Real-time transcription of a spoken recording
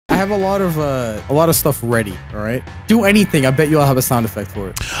have a lot of stuff ready. All right. Do anything. I bet you'll have a sound effect for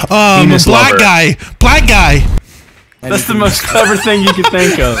it. Black guy. Black guy. That's the most clever thing you could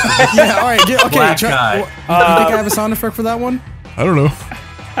think of. Yeah. All right. Okay. Black guy. You think I have a sound effect for that one? I don't know.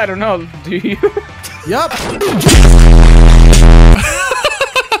 I don't know. Do you? Yep.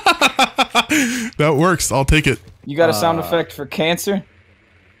 That works. I'll take it. You got a sound effect for cancer?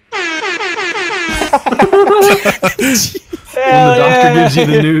 When the doctor gives you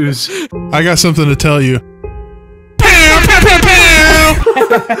the news. I got something to tell you.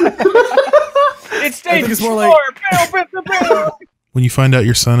 It's stage it's more like When you find out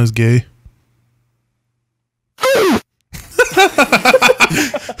your son is gay.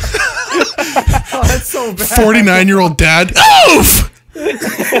 Oh, that's so bad. 49-year-old dad. Oof!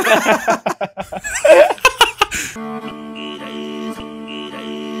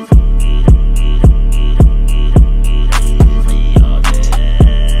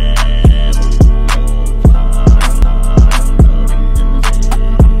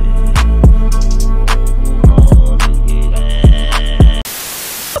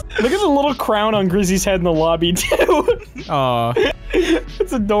 Look at the little crown on Grizzy's head in the lobby, too. Aw.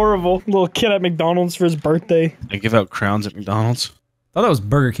 It's adorable. Little kid at McDonald's for his birthday. They give out crowns at McDonald's. Thought that was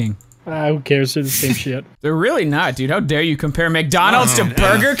Burger King. Who cares? They're the same shit. They're really not, dude. How dare you compare McDonald's to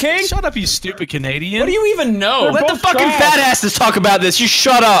Burger King? Shut up, you stupid Canadian. What do you even know? Let the fucking Fat asses talk about this. You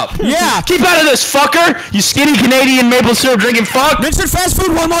shut up. Yeah. Keep out of this, fucker. You skinny Canadian maple syrup drinking fuck. Mention fast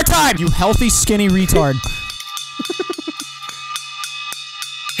food one more time. You healthy, skinny retard.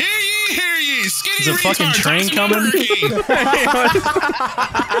 Hear ye, skinny Is a fucking train coming?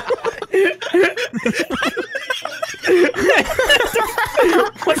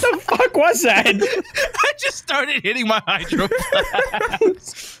 What the fuck was that? I just started hitting my hydro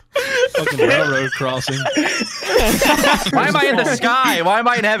flask. Fucking railroad crossing. Why am I in the sky? Why am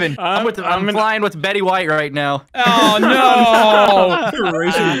I in heaven? I'm flying with Betty White right now. Oh no!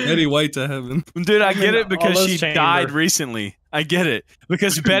 Racing Betty White to heaven. Dude, I get it because she died recently. I get it.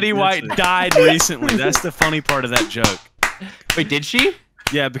 Because Betty White died recently. That's the funny part of that joke. Wait, did she?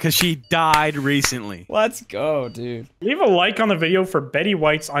 Yeah, because she died recently. Let's go, dude. Leave a like on the video for Betty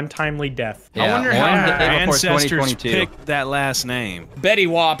White's untimely death. Yeah, I wonder one how day Her before ancestors 2022. picked that last name. Betty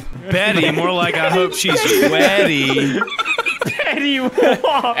Wop. Betty, more like I hope she's Wetty. Betty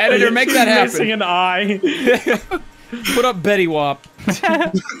White. Editor, make that happen. Missing an eye. Put up Betty Wop.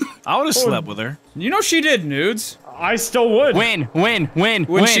 I would have slept with her. You know she did nudes. I still would. Win. When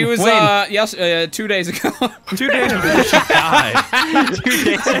she was 2 days ago. 2 days before she died. 2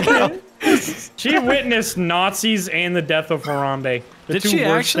 days ago. She witnessed Nazis and the death of Harambe. The Did two she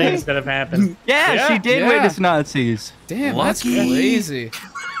worst actually? things that have happened. Yeah, she did Yeah. witness Nazis. Damn, that's crazy.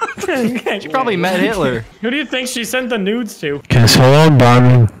 She probably met Hitler. Who do you think she sent the nudes to? Guess hello,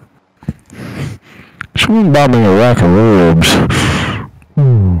 Bonnie. Someone bought me a rack of ribs.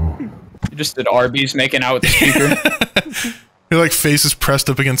 You just did Arby's making out with the speaker. Your like face is pressed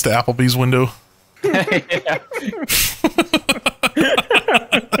up against the Applebee's window.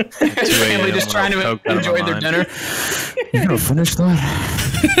 His family just trying to enjoy their dinner. You gonna finish that?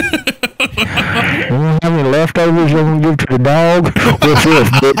 You don't have any leftovers you gonna give to the dog? What's this,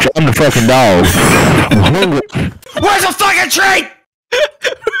 bitch? I'm the fucking dog. I'm hungry. Where's the fucking treat?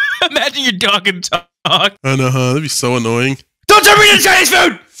 Imagine your dog and talk. I know, huh? That'd be so annoying. Don't turn me into Chinese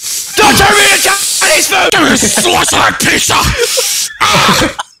food! Don't turn me into Chinese food! Give me a sauce-like pizza!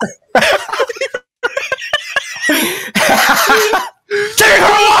 Take me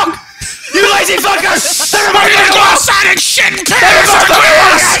for a walk! You lazy fuckers! Take me for a Go outside and shit and piss! I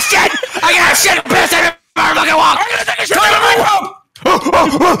gotta have shit and piss every motherfucking walk! I'm gonna take a shit in my room!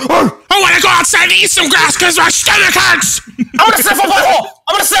 I wanna go outside and eat some grass because my stomach hurts! I'm gonna sniff a butthole!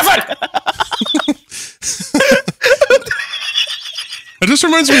 I'm gonna sniff it! It just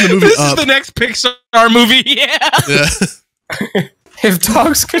reminds me of the movie This Up. is the next Pixar movie. Yeah. Yeah. If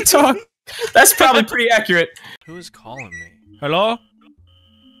dogs could talk, that's probably pretty accurate. Who is calling me? Hello?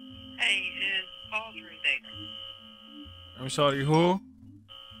 Hey, is Audrey there? I'm sorry, who?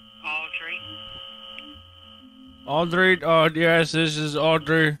 Audrey? Audrey? Yes, this is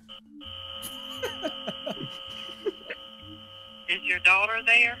Audrey. Is your daughter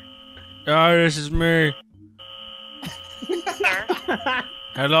there? Yeah, this is me. Sir?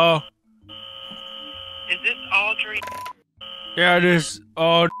 Hello? Is this Audrey? Yeah, this is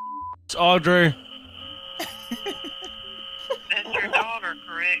Audrey. That's your daughter,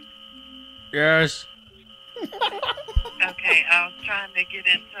 correct? Yes. Okay, I was trying to get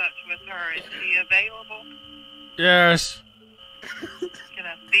in touch with her. Is she available? Yes. Can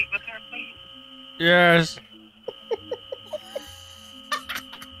I speak with her, please? Yes.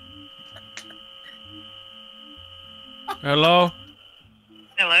 Hello?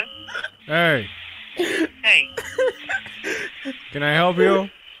 Hello? Hey, Hey. can I help you?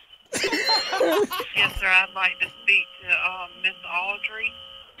 Yes, sir. I'd like to speak to Miss Audrey.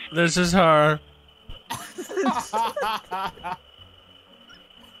 This is her. I'm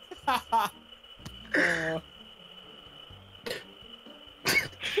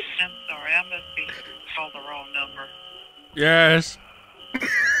sorry. I must be called the wrong number. Yes.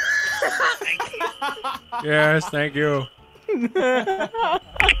 Thank you. Yes, thank you.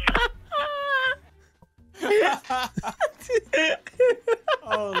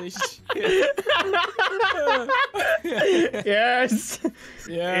 Holy shit. Yes.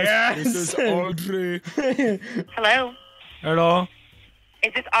 Yes. This is Audrey. Hello? Hello?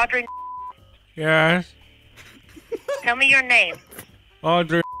 Is this Audrey? Yes. Tell me your name.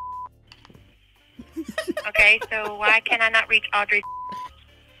 Audrey. Okay, so why can I not reach Audrey?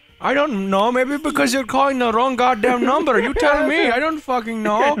 I don't know. Maybe because you're calling the wrong goddamn number. You tell me. I don't fucking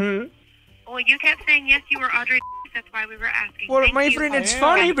know. Well, you kept saying yes, you were Audrey. That's why we were asking. Well, Thank my you. friend, it's Yeah.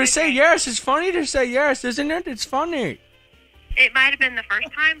 funny to say yes. It's funny to say yes, isn't it? It's funny. It might have been the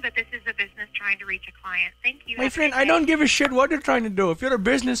first time, but this is a business trying to reach a client. Thank you. My Have a friend, good I day. don't give a shit what you're trying to do. If you're a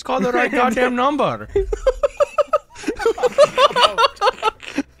business, call the right goddamn number.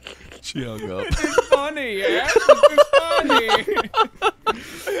 She hung up. It's funny, yeah? It's funny.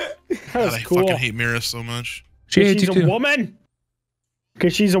 That was God, I cool. fucking hate Mira so much. She's a woman.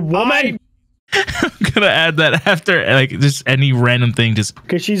 Because she's a woman. I'm gonna add that after like just any random thing. Just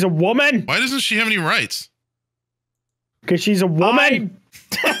Because she's a woman. Why doesn't she have any rights? Because she's a woman.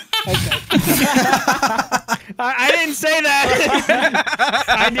 I didn't say that.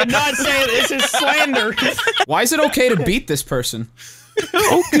 I did not say this is slander. Why is it okay to beat this person?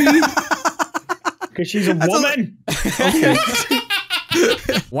 Because she's a woman. Okay.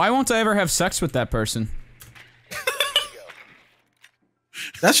 Why won't I ever have sex with that person?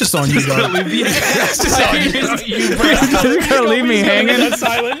 That's just on you, though. That's just on you. You're gonna leave me hanging.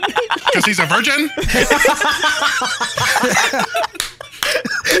 Silent. Because he's a virgin?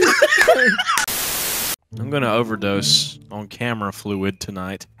 I'm gonna overdose on camera fluid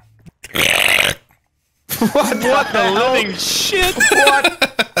tonight. What the living shit? What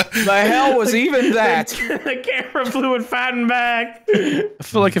the hell was even that? The camera fluid fatten back. I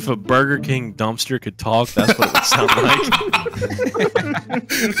feel like if a Burger King dumpster could talk, that's what it would sound like.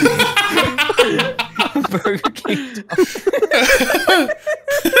 Burger King.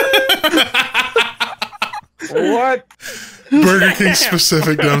 What? Burger King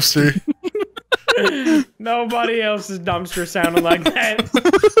specific dumpster. Nobody else's dumpster sounded like that.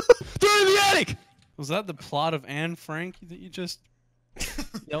 They're in the attic! Was that the plot of Anne Frank that you just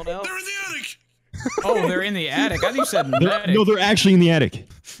yelled out? They're in the attic! Oh, they're in the attic. I thought you said medic. No, they're actually in the attic.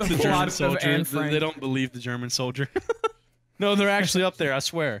 The German soldier. They don't believe the German soldier. No, they're actually up there, I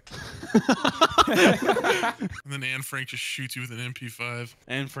swear. And then Anne Frank just shoots you with an MP5.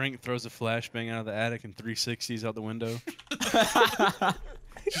 Anne Frank throws a flashbang out of the attic and 360s out the window.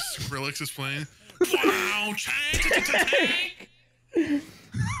 Just Skrillex is playing. Wow, tank!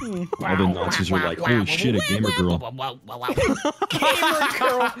 All the Nazis are like, holy shit, a gamer girl.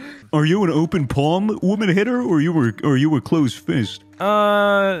 Are you an open palm woman hitter, or you a closed fist?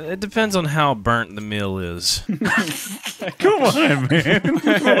 It depends on how burnt the meal is. Come on, man.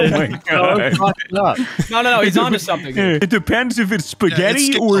 Oh my god. No, he's onto something. It depends if it's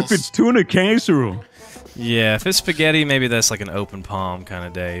spaghetti or if it's tuna casserole. Yeah, if it's spaghetti, maybe that's like an open palm kind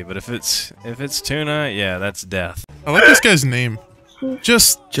of day. But if it's tuna, yeah, that's death. I like this guy's name.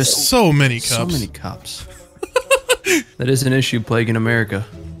 Just so many cups. So many cups. That is an issue plaguing America.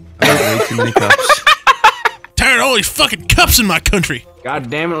 I have way too many cups. Tired of all these fucking cups in my country. God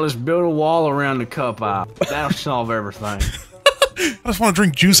damn it, let's build a wall around the cup aisle. That'll solve everything. I just want to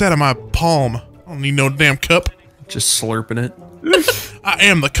drink juice out of my palm. I don't need no damn cup. Just slurping it. I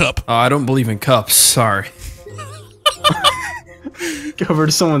am the cup. Oh, I don't believe in cups. Sorry. Go over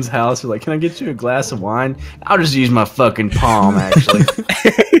to someone's house, you're like, can I get you a glass of wine? I'll just use my fucking palm, actually.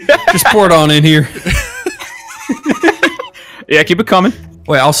 Just pour it on in here. Yeah, keep it coming.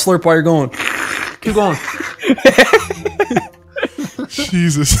 Wait, I'll slurp while you're going. Keep going.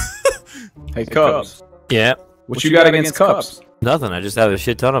 Jesus. Hey, Cubs. Yeah. What you got against Cubs? Nothing. I just have a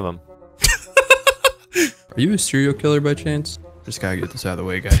shit ton of them. Are you a serial killer by chance? Just gotta get this out of the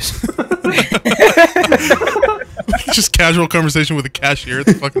way, guys. Just casual conversation with a cashier at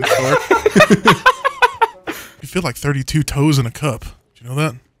the fucking store. You feel like 32 toes in a cup. Did you know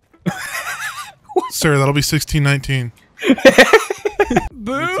that? Sir, that'll be 1619.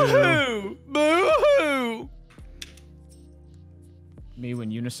 Boo-hoo! Boo-hoo! Me when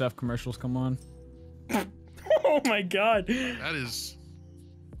UNICEF commercials come on. Oh my god. That is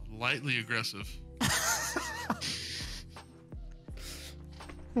lightly aggressive.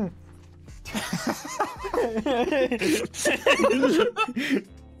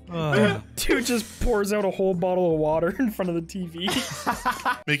 Dude just pours out a whole bottle of water in front of the TV.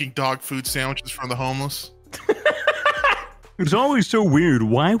 Making dog food sandwiches for the homeless. It's always so weird.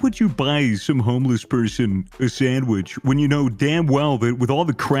 Why would you buy some homeless person a sandwich when you know damn well that with all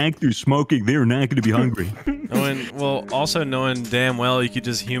the crack they're smoking, they're not going to be hungry? Also knowing damn well you could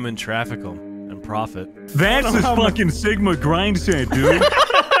just human traffic them and profit. That's the fucking Sigma grind set, dude.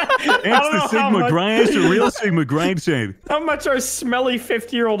 That's the Sigma grind. That's the real Sigma grind set. How much are smelly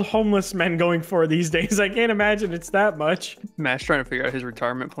 50-year-old homeless men going for these days? I can't imagine it's that much. Matt's trying to figure out his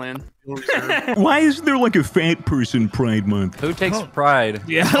retirement plan. Why isn't there like a fat person pride month? Who takes pride?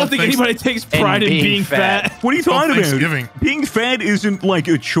 Yeah, I don't think anybody takes pride in being fat. What are you talking about? Being fat isn't like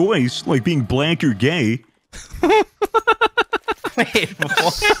a choice, like being black or gay. Wait,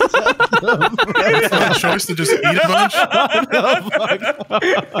 what? It's not a choice to just eat a bunch?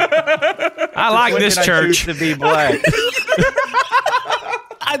 I like When this did I church. choose to be black.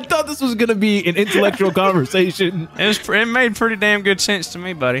 I thought this was gonna be an intellectual conversation. It made pretty damn good sense to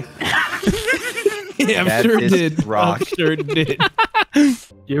me, buddy. Yeah, I'm That sure it is did. rock. I'm sure it did.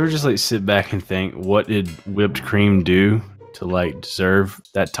 You ever just like sit back and think, what did whipped cream do to like deserve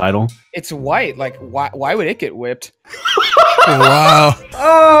that title? It's white. Like, why would it get whipped? Wow.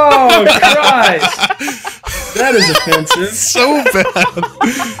 Oh, Christ. That is offensive. So bad.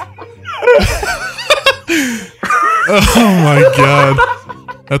 Oh my god.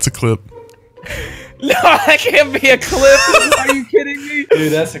 That's a clip. No, that can't be a clip. Are you kidding me?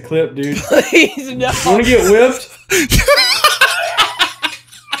 Dude, that's a clip, dude. Please, no. You wanna get whipped?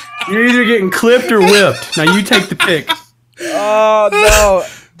 You're either getting clipped or whipped. Now you take the pick. Oh, no.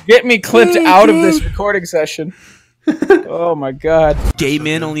 Get me clipped out of this recording session. Oh, my God. Gay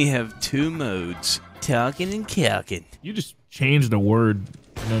men only have two modes: talking and calking. You just changed the word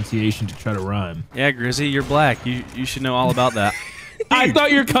pronunciation to try to rhyme. Yeah, Grizzy, you're black. You should know all about that. I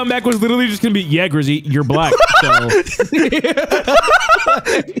thought your comeback was literally just gonna be, yeah, Grizzy, you're black. So I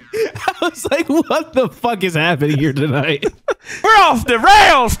was like, what the fuck is happening here tonight? We're off the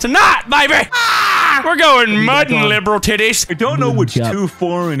rails tonight, baby. We're going mud and liberal titties. I don't know what's too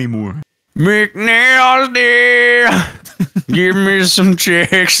far anymore. McNail's dear. Give me some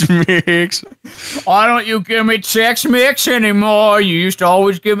Chex Mix. Why don't you give me Chex Mix anymore? You used to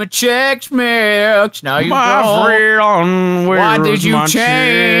always give me Chex Mix. Now you don't. Why did you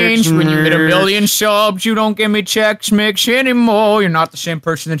change? When you hit 1 million subs, you don't give me Chex Mix anymore. You're not the same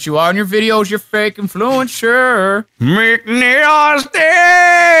person that you are in your videos. You're fake influencer. McNail's dear.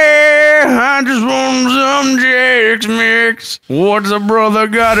 I just want some Chex Mix. What's a brother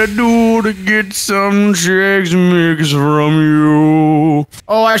gotta do to get some Chex Mix from you?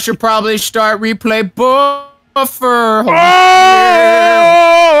 Oh, I should probably start replay buffer. Oh,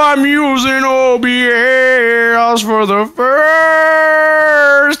 I'm using OBS for the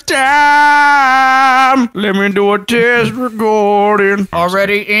first time. Let me do a test recording.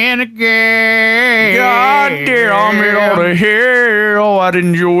 Already in a game. God damn it all to hell. Why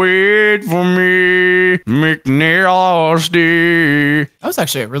didn't you wait for me? McNasty. That was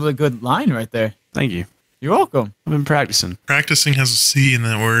actually a really good line right there. Thank you. You're welcome. I've been practicing. Practicing has a C in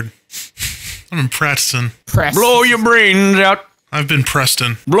that word. I've been practicing. Blow your brains out. I've been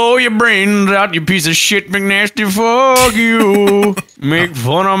Preston. Blow your brains out, you piece of shit, McNasty. Fuck you. Make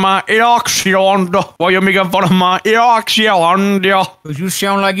fun of my accent. Why you making fun of my accent? Cause you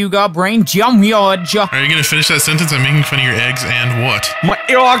sound like you got brain jump yard. Are you gonna finish that sentence? I'm making fun of your eggs and what? My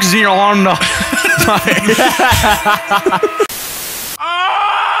accent.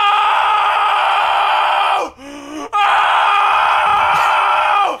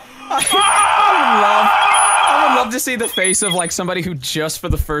 I would love to see the face of like somebody who just for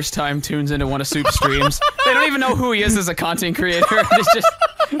the first time tunes into one of Soup's streams. They don't even know who he is as a content creator. It's just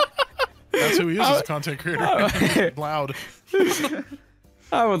That's who he is as a content creator. Loud.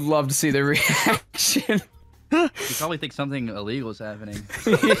 I would love to see the reaction. You probably think something illegal is happening.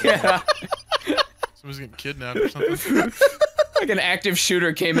 Yeah. Someone's getting kidnapped or something. Like an active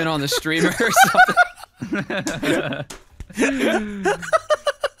shooter came in on the streamer or something.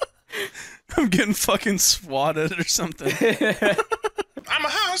 I'm getting fucking swatted or something. I'm a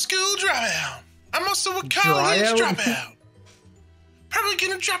high school dropout. I'm also a college dropout. Probably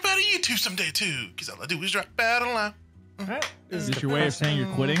gonna drop out of YouTube someday too, because all I do is drop out online. Is this your way of saying you're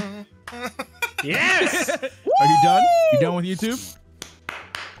quitting? Yes! Are you done? You done with YouTube?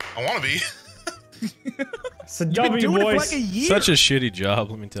 I want to be. It's a You've been W, doing it for boys. like a year. Such a shitty job,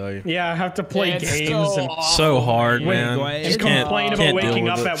 let me tell you. Yeah, I have to play games and so hard, man. and complain about waking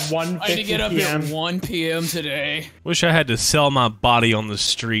up at 1:50 I had to get up p.m. at 1 p.m. today. Wish I had to sell my body on the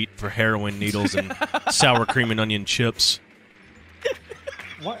street for heroin needles and sour cream and onion chips.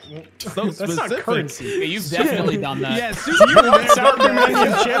 What? So That's not specific. currency. Yeah, you've definitely done that. Yes. Do you want sour cream and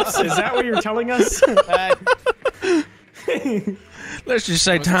onion chips? Is that what you're telling us? Let's just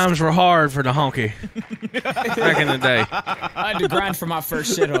say times were hard for the honky back in the day. I had to grind for my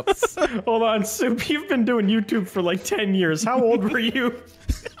first sit-up. Hold on, Soup. You've been doing YouTube for like 10 years. How old were you?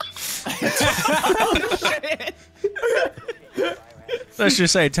 Let's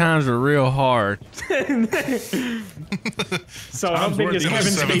just say times were real hard. So how big is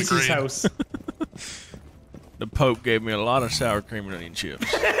Kevin Spacey's house? The Pope gave me a lot of sour cream and onion chips.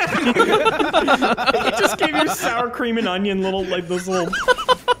 He just gave you sour cream and onion, like those little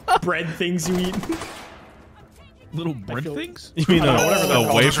bread things you eat. Little bread things? You mean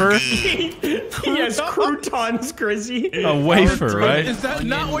a wafer? Yes, croutons, Grizzy. A wafer, right? Is that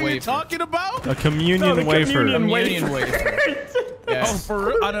not what you're talking about? A communion wafer. Communion wafer. Yes. Oh, for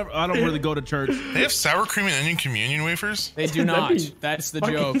real? I don't really go to church. They have sour cream and onion communion wafers? They do not. That's the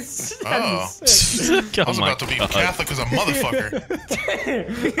joke. Oh. I was about to be Catholic as a motherfucker.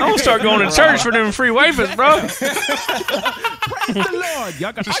 I'm gonna start going to church for them free wafers, bro. Praise the Lord.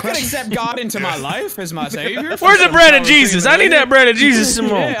 Y'all got I could accept God into my life as my savior. Where's the bread of Jesus? I need that bread of Jesus some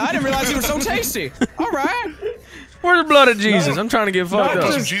more. Yeah, I didn't realize he was so tasty. All right. Where's the blood of Jesus? I'm trying to get fucked Put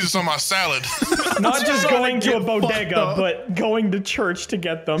up. some Jesus on my salad. Not just going to a bodega, but going to church to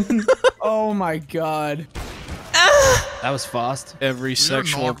get them. Oh my God. That was fast. Every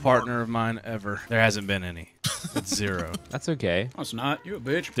sexual partner of mine ever. There hasn't been any. It's zero. That's okay. No, it's not. You a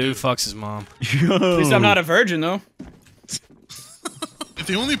bitch. Dude fucks his mom. At least I'm not a virgin, though. If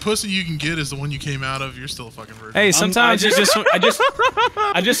the only pussy you can get is the one you came out of, you're still a fucking virgin. Hey, sometimes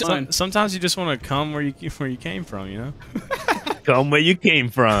sometimes you just want to come where you came from, you know? Come where you came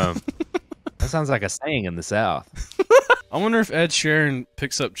from. That sounds like a saying in the South. I wonder if Ed Sheeran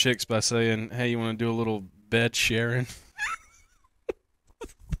picks up chicks by saying, "Hey, you want to do a little bed sharing?"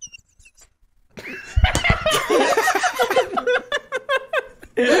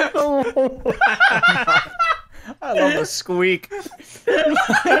 I love the squeak. I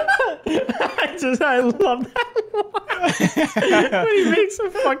love that one. When he makes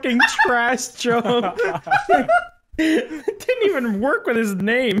a fucking trash joke. It didn't even work with his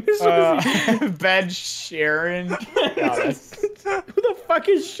name. Bed Sharon. Who the fuck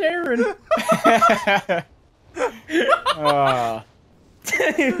is Sharon?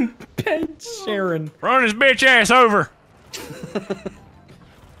 Bed Sharon. Run his bitch ass over.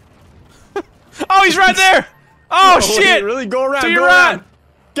 Oh, he's right there. Oh, shit! Really? Go around. To your go right. around.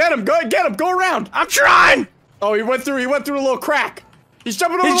 Get him. Get him. Go around. I'm trying. Oh, he went through a little crack. He's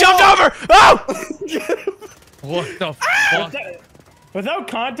jumping over. He the jumped wall. over. Oh! What the fuck? Without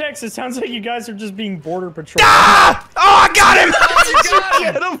context, it sounds like you guys are just being border patrol. Ah! Oh, I got him!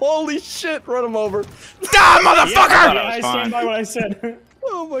 Get him! Holy shit! Run him over. Ah, motherfucker! Yeah, I stand by what I said.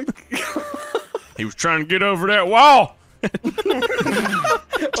 Oh my god. He was trying to get over that wall.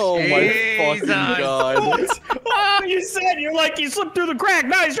 Oh my fucking god. Oh, you said you slipped through the crack.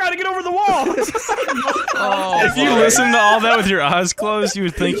 Now he's trying to get over the wall. If you listen to all that with your eyes closed, you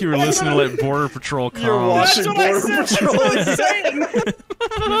would think you were listening to let Border Patrol come. You're watching Border Patrol is saying.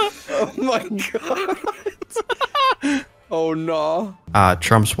 Oh my god. Oh no.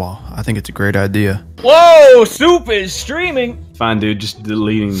 Trump's wall. I think it's a great idea. Whoa, Soup is streaming. Fine, dude. Just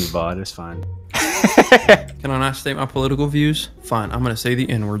deleting the VOD. It's fine. Can I not state my political views? Fine, I'm gonna say the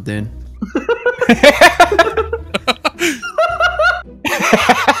N-word then.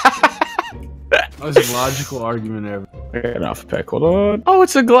 Most logical argument ever. Get off pick. Hold on. Oh,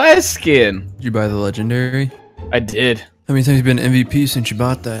 it's a glass skin. Did you buy the legendary? I did. How many times have you been MVP since you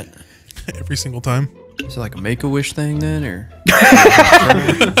bought that? Every single time. Is it like a Make-A-Wish thing then, or?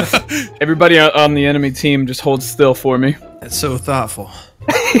 Everybody on the enemy team just hold still for me. That's so thoughtful.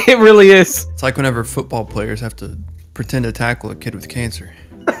 It really is. It's like whenever football players have to pretend to tackle a kid with cancer.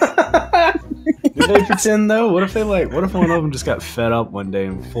 Do they pretend though? What if one of them just got fed up one day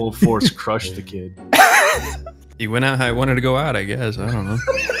and full force crushed the kid? He went out how he wanted to go out, I guess. I don't know.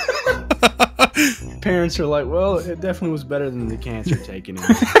 Parents are like, well, it definitely was better than the cancer taking him.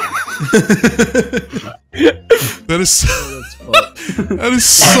 That is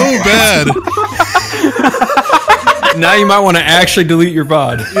so bad. Now you might want to actually delete your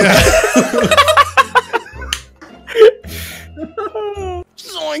VOD.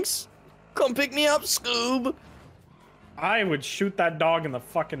 Zoinks! Come pick me up, Scoob. I would shoot that dog in the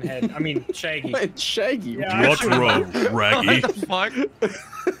fucking head. I mean, Shaggy. Shaggy. Yeah, Rutro, Raggy. Fuck.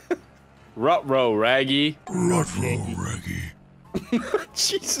 Rutro, Raggy. Rutro, Raggy.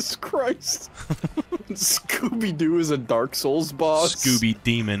 Jesus Christ. Scooby-Doo is a Dark Souls boss. Scooby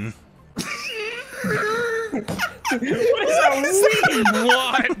Demon. What is that?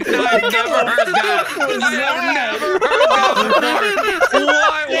 What? I've never heard that. I've never heard that before.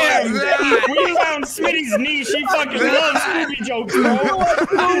 What was that? We found Smitty's niche. She fucking loves Scooby jokes, bro.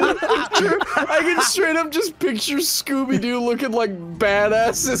 I can straight up just picture Scooby-Doo looking like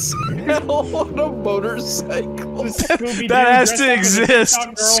badass as hell on a motorcycle. That has to exist.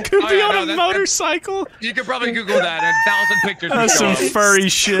 Scooby on a motorcycle. You could probably Google that and 1,000 pictures. That's some furry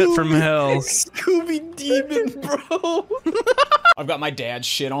shit from hell. Scooby Demon, bro. I've got my dad's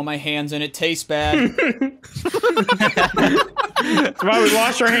shit on my hands and it tastes bad. That's why we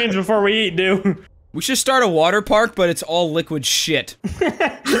wash our hands before we eat, dude. We should start a water park, but it's all liquid shit.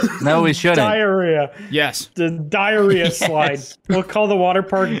 No, we shouldn't. Diarrhea. Yes. The diarrhea slide. We'll call the water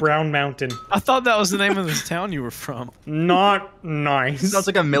park Brown Mountain. I thought that was the name of this town you were from. Not nice. Sounds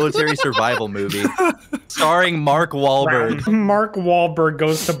like a military survival movie. Starring Mark Wahlberg. Mark Wahlberg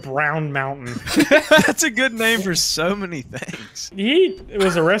goes to Brown Mountain. That's a good name for so many things. He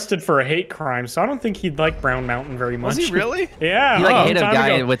was arrested for a hate crime, so I don't think he'd like Brown Mountain very much. Was he really? Yeah. He like hit a time guy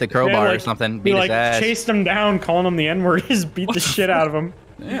ago. with a crowbar Yeah, or something. He Beat like his ass. chased him down, calling him the N-word. He just beat the shit out of him.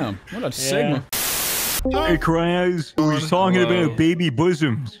 Damn, what a sigma. Hey, Cryos, we were talking about baby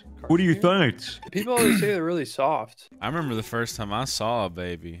bosoms. What are your thoughts? People always say they're really soft. I remember the first time I saw a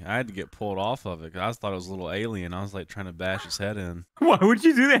baby, I had to get pulled off of it 'cause I thought it was a little alien. I was like trying to bash his head in. Why would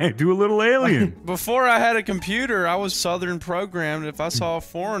you do that? Do a little alien. Before I had a computer, I was Southern programmed. If I saw a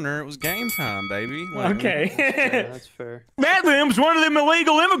foreigner, it was game time, baby. Okay. Yeah, that's fair. Madlam's one of them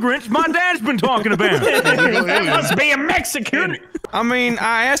illegal immigrants my dad's been talking about. That must be a Mexican. I mean,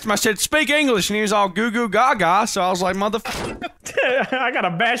 I asked him, I said, speak English, and he was all goo goo gaga, so I was like, motherfucker, I gotta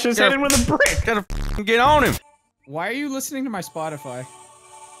bash his head in with a brick. gotta get on him. Why are you listening to my Spotify?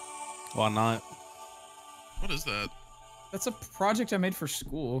 Why not? What is that? That's a project I made for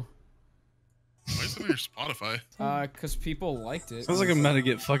school. Why is it on your Spotify? Cause people liked it. Sounds like I'm about to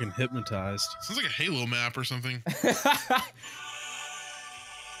get fucking hypnotized. Sounds like a Halo map or something.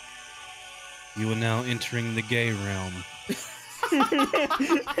 You are now entering the gay realm. Sounds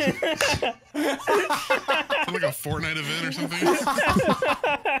like a Fortnite event or something.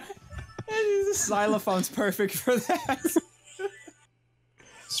 The xylophone's perfect for that.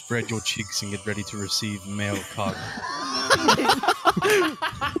 Spread your cheeks and get ready to receive male cock.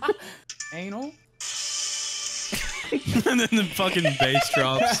 Anal? And then the fucking bass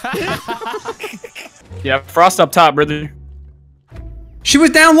drops. Yeah, frost up top, brother. She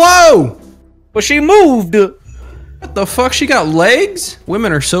was down low, but she moved. What the fuck? She got legs?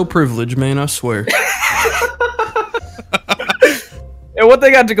 Women are so privileged, man, I swear. And what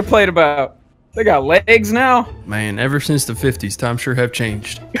they got to complain about? They got legs now? Man, ever since the 50s, times sure have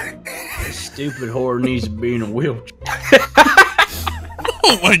changed. Stupid whore needs to be in a wheelchair.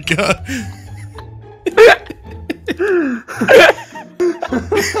 Oh my god.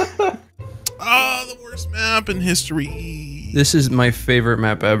 Ah, the worst map in history. This is my favorite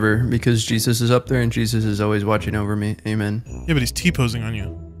map ever because Jesus is up there and Jesus is always watching over me. Amen. Yeah, but he's T-posing on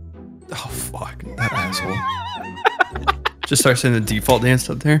you. Oh, fuck. That asshole. Just start saying the default dance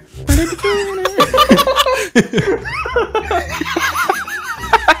up there.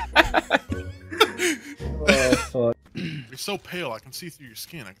 You're so pale, I can see through your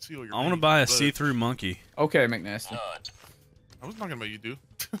skin. I can see all your. I want to buy a see-through monkey. Okay, McNasty. I wasn't talking about you, dude.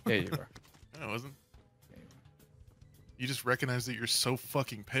 Yeah, you are. No, I wasn't. You just recognize that you're so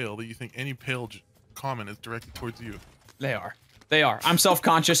fucking pale that you think any pale comment is directed towards you. They are. They are. I'm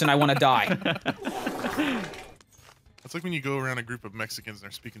self-conscious and I want to die. It's like when you go around a group of Mexicans and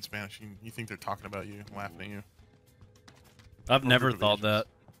they're speaking Spanish and you think they're talking about you, laughing at you. I've never thought that.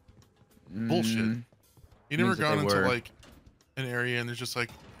 Bullshit. You never Means that gone they into were. like an area and there's just like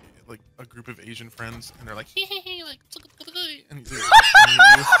a group of Asian friends and they're like, hee hee hee, like, and you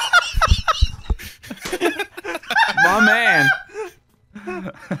My man.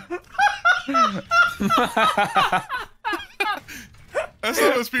 That's not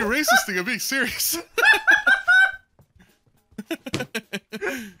supposed to be a racist thing. I'm being serious.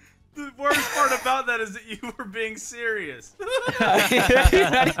 The worst part about that is that you were being serious. Not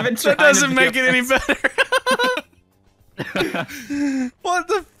even That doesn't make it any better. What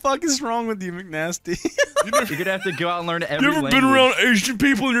the fuck is wrong with you, McNasty? You're gonna have to go out and learn every You ever language. been around Asian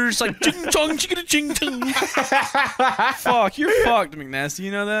people and you're just like ching chong ching ching ching? Fuck, you're fucked, McNasty.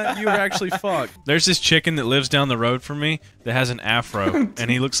 You know that? You were actually fucked. There's this chicken that lives down the road from me that has an afro,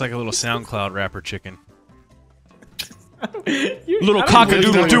 and he looks like a little SoundCloud rapper chicken. Little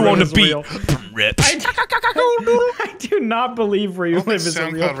cock-a-doodle-doo on the beat. Rips. I do not believe where you live is a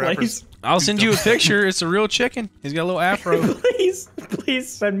real place. I'll send you a picture. It's a real chicken. He's got a little afro. Please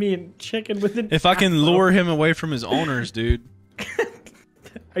send me a chicken with an If I can lure him away from his owners, dude.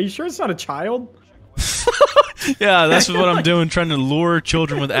 Are you sure it's not a child? Yeah, that's what I'm doing, trying to lure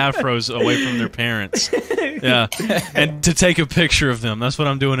children with afros away from their parents. Yeah, and to take a picture of them. That's what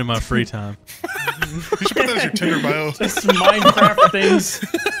I'm doing in my free time. You should put that as your Tinder bio. Just Minecraft things.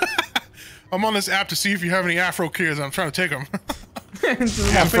 I'm on this app to see if you have any Afro kids. I'm trying to take them.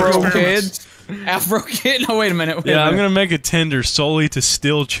 Afro kids? Afro kid? No, wait a minute. Yeah, I'm gonna make a Tinder solely to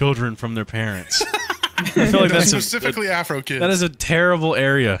steal children from their parents. I feel like that's specifically Afro kids. That is a terrible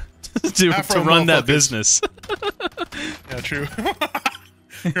area to run that business. Yeah, true.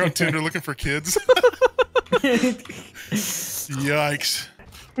 You're on Tinder looking for kids. Yikes.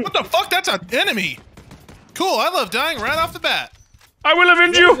 What the fuck? That's an enemy. Cool, I love dying right off the bat. I will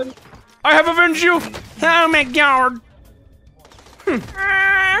avenge you. I have avenged you. Oh my god.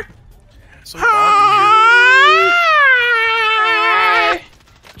 So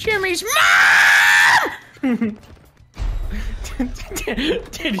Jimmy's mom!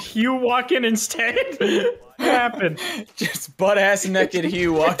 Did Hugh walk in instead? What happened? Just butt-ass naked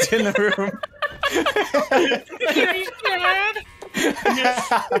Hugh walked in the room. Jimmy's dad!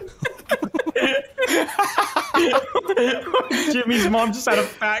 Jimmy's mom just had a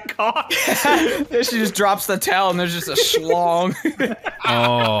fat cock. Then she just drops the towel and there's just a schlong.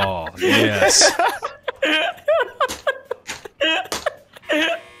 Oh, yes.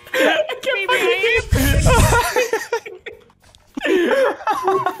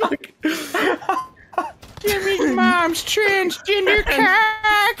 Jimmy's mom's transgender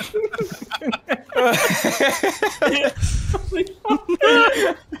cock!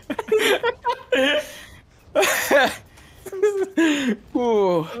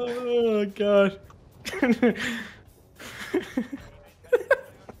 Oh god.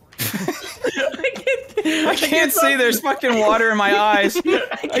 I can't see. There's fucking water in my eyes.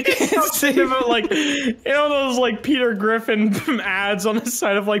 I can't see. About like, you know those like Peter Griffin ads on the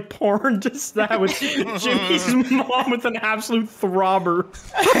side of like porn, just that with Jimmy's mom with an absolute throbber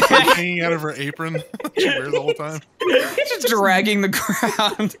hanging out of her apron. She wears the whole time. Just dragging the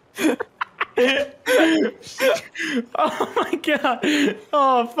ground. Oh my god.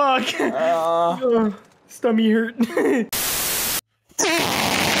 Oh fuck. Oh, stomach hurt.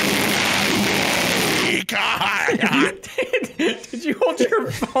 Did you hold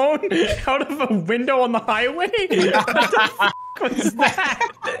your phone out of a window on the highway? What the fuck was that?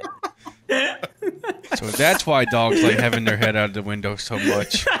 So that's why dogs like having their head out of the window so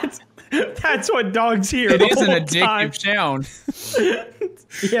much. That's what dogs hear. It the is an whole addictive sound.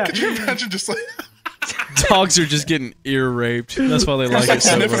 Yeah. Could you imagine just like Dogs are just getting ear raped. That's why they like it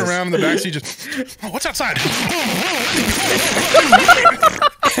so much. sniffing around in the backseat, just oh, what's outside?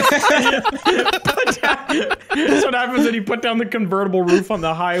 That's what happens when you put down the convertible roof on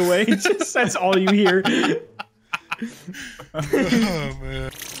the highway. Just that's all you hear. Oh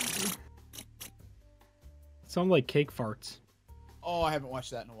man. Sound like cake farts. Oh, I haven't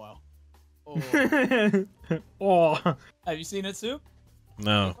watched that in a while. Oh. Have you seen it, Soup?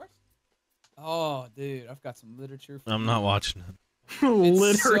 No, Oh, dude, I've got some literature for I'm you. not watching it. It's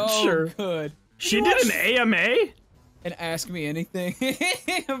Literature. so good. She did an AMA? And ask me anything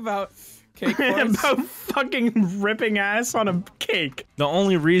about cake farts. About fucking ripping ass on a cake. The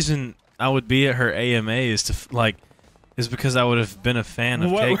only reason I would be at her AMA is to is because I would have been a fan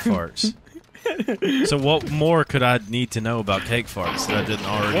of What- cake farts. So what more could I need to know about cake farts that I didn't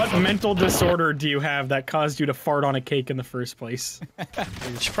already? What fucking- mental disorder do you have that caused you to fart on a cake in the first place?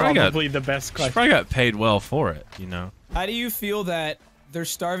 It's probably the best She question. probably got paid well for it, you know. How do you feel that there's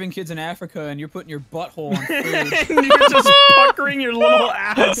starving kids in Africa and you're putting your butthole on food? And you're just puckering your little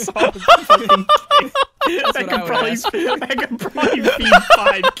ass on the fucking cake. That could probably feed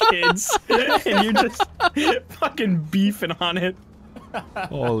 5 kids. And you're just fucking beefing on it.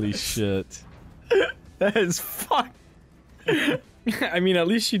 Holy shit. That is fuck. I mean, at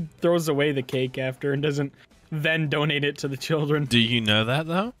least she throws away the cake after and doesn't then donate it to the children. Do you know that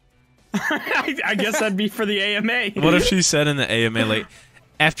though? I guess that'd be for the AMA. What if she said in the AMA like,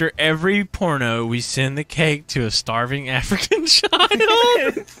 After every porno, we send the cake to a starving African child.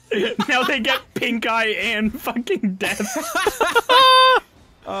 Now they get pink eye and fucking death.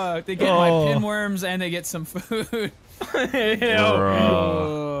 They get my pinworms and they get some food. Bro,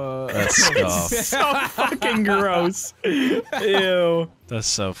 that's stuff. So fucking gross. Ew. That's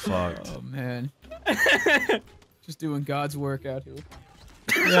so fucked. Oh man. Just doing God's work out here.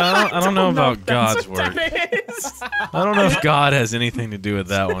 Yeah, I don't know about God's work. I don't know if God has anything to do with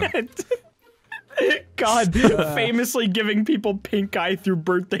that one. God famously giving people pink eye through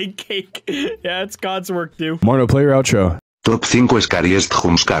birthday cake. Yeah, it's God's work, dude. Marno, play your outro. Top 5 Scariest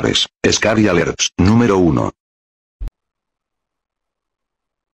Jumpscares. Scary Alerts. Número 1.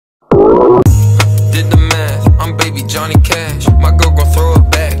 Did the math, I'm baby Johnny Cash. My girl gon' throw it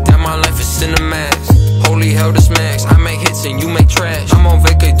back. Damn, my life is cinemax. Holy hell, this max. I make hits and you make trash. I'm on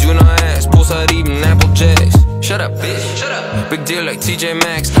vacay, do not ask. Poolside eating Apple Jacks. Shut up, bitch. Shut up. Big deal like TJ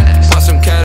Maxx. Bought some cat.